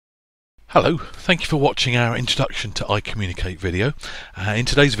Hello, thank you for watching our introduction to iKommunicate video. In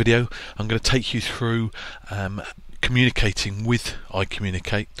today's video I'm going to take you through communicating with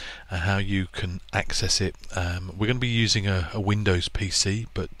iKommunicate and how you can access it. We're going to be using a Windows PC,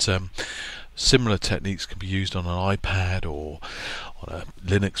 but similar techniques can be used on an iPad or on a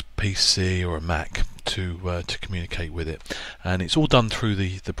Linux PC or a Mac to communicate with it, and it's all done through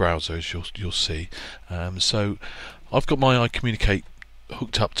the browser, as you'll see. So I've got my iKommunicate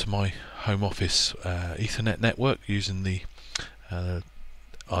hooked up to my home office Ethernet network using the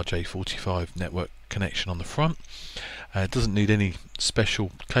RJ45 network connection on the front. It doesn't need any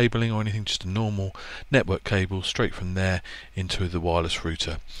special cabling or anything, just a normal network cable straight from there into the wireless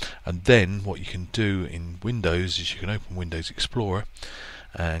router. And then what you can do in Windows is you can open Windows Explorer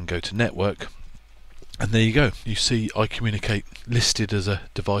and go to network, and there you go, you see iKommunicate listed as a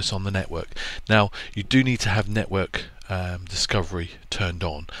device on the network. Now you do need to have network discovery turned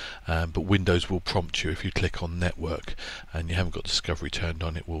on, but Windows will prompt you if you click on network and you haven't got discovery turned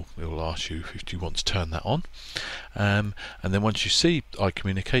on. It will ask you if you want to turn that on, and then once you see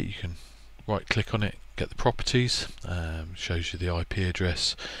iKommunicate you can right click on it, get the properties, shows you the IP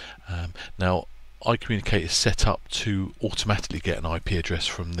address. Now iKommunicate is set up to automatically get an IP address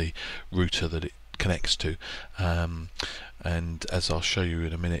from the router that it connects to, and as I'll show you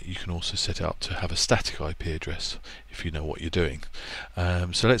in a minute, you can also set it up to have a static IP address if you know what you're doing.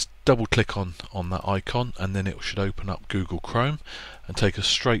 So let's double click on that icon, and then it should open up Google Chrome and take us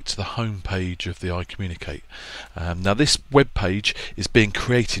straight to the home page of the iKommunicate. Now this web page is being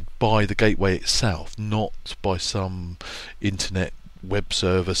created by the gateway itself, not by some internet web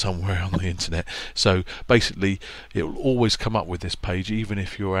server somewhere on the internet. So basically it will always come up with this page even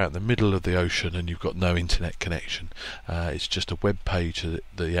if you're out in the middle of the ocean and you've got no internet connection. It's just a web page that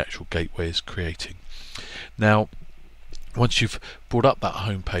the actual gateway is creating. Now once you've brought up that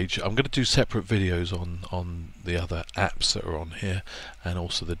home page, I'm going to do separate videos on the other apps that are on here and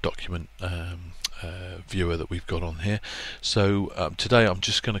also the document viewer that we've got on here. So today I'm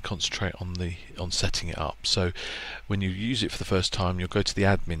just going to concentrate on setting it up. So when you use it for the first time, you'll go to the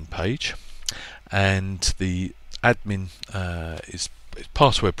admin page, and the admin is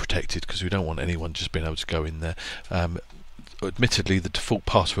password protected because we don't want anyone just being able to go in there. Admittedly the default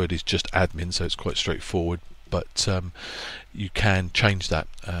password is just admin, so it's quite straightforward, but you can change that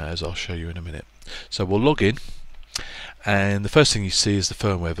as I'll show you in a minute. So we'll log in, and the first thing you see is the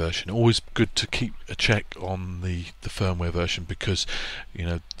firmware version. Always good to keep a check on the firmware version because you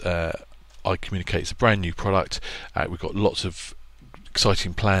know iKommunicate is a brand new product. We've got lots of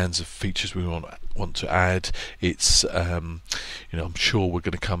exciting plans of features we want to add. It's you know, I'm sure we're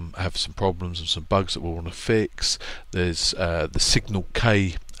going to have some problems and some bugs that we'll want to fix. There's the Signal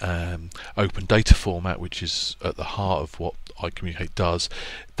K open data format, which is at the heart of what iKommunicate does.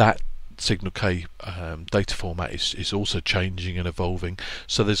 That Signal K data format is also changing and evolving,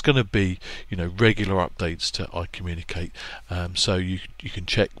 so there's going to be, you know, regular updates to iKommunicate. So you can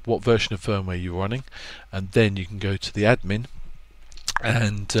check what version of firmware you're running, and then you can go to the admin,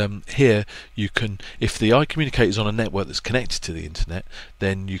 and here you can, if the iKommunicate is on a network that's connected to the internet,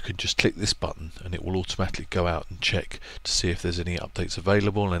 then you can just click this button and it will automatically go out and check to see if there's any updates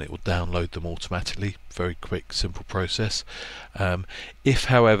available, and it will download them automatically. Very quick, simple process. If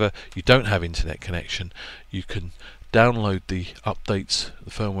however you don't have internet connection, you can download the updates,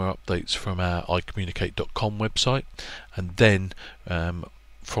 the firmware updates, from our iKommunicate.com website, and then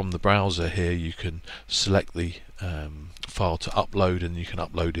from the browser here you can select the file to upload, and you can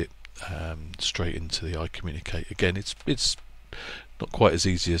upload it straight into the iKommunicate. Again, it's not quite as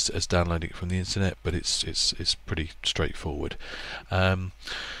easy as downloading it from the internet, but it's pretty straightforward.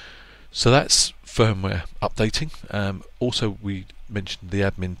 So that's firmware updating. Also, we mentioned the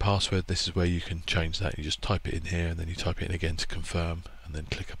admin password. This is where you can change that. You just type it in here, and then you type it in again to confirm, and then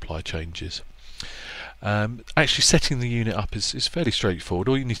click apply changes. Actually setting the unit up is fairly straightforward.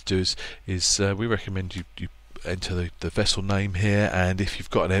 All you need to do is we recommend you enter the vessel name here, and if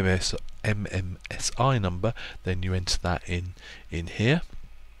you've got an MMSI number, then you enter that in here.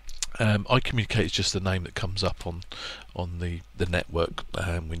 iKommunicate is just the name that comes up on the network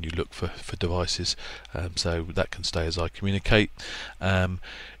when you look for devices, so that can stay as iKommunicate.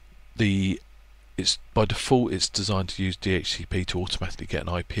 It's by default it's designed to use DHCP to automatically get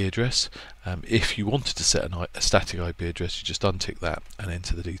an IP address. If you wanted to set a static IP address, you just untick that and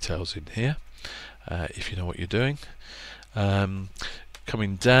enter the details in here, if you know what you're doing.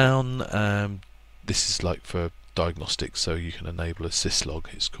 Coming down, this is like for diagnostics, so you can enable a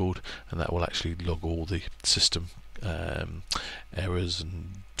syslog, it's called, and that will actually log all the system errors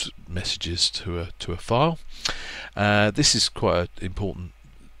and messages to a file. This is quite an important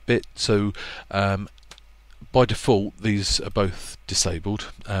bit. So by default these are both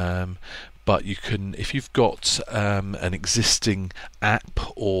disabled, but you can, if you've got an existing app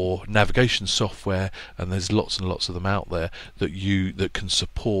or navigation software, and there's lots and lots of them out there that can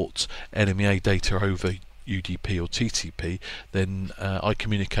support NMEA data over UDP or TCP, then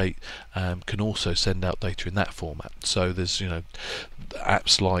iKommunicate can also send out data in that format. So there's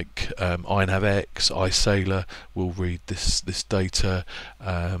apps like iNavX, iSailor will read this data.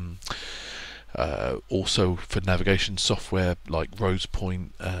 Also for navigation software like RosePoint,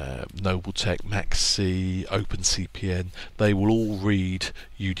 NobleTech, MaxC, OpenCPN, they will all read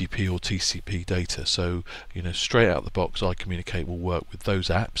UDP or TCP data. So straight out of the box, iKommunicate will work with those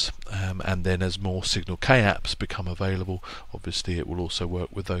apps, and then as more Signal K apps become available, obviously it will also work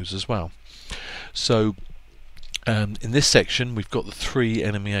with those as well. So in this section we've got the 3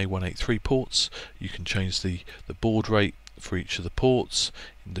 NMEA 183 ports. You can change the baud rate for each of the ports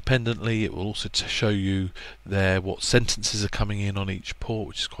independently. It will also show you there what sentences are coming in on each port,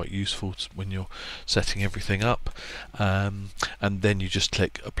 which is quite useful when you're setting everything up, and then you just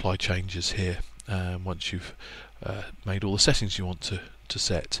click apply changes here once you've made all the settings you want to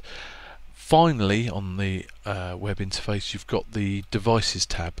set. Finally, on the web interface, you've got the devices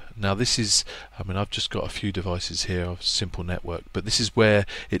tab. Now this is, I've just got a few devices here of simple network, but this is where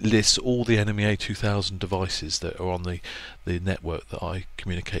it lists all the NMEA 2000 devices that are on the network that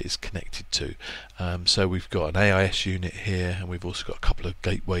iKommunicate is connected to. So we've got an AIS unit here, and we've also got a couple of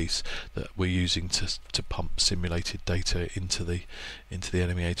gateways that we're using to pump simulated data into the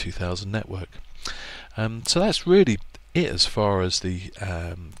NMEA 2000 network. So that's really it as far as the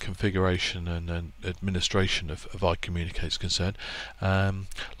configuration and administration of iKommunicate is concerned.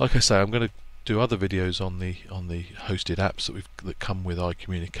 Like I say, I'm going to do other videos on the hosted apps that come with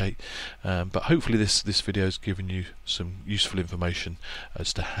iKommunicate, but hopefully this video has given you some useful information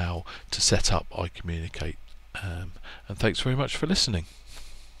as to how to set up iKommunicate, and thanks very much for listening.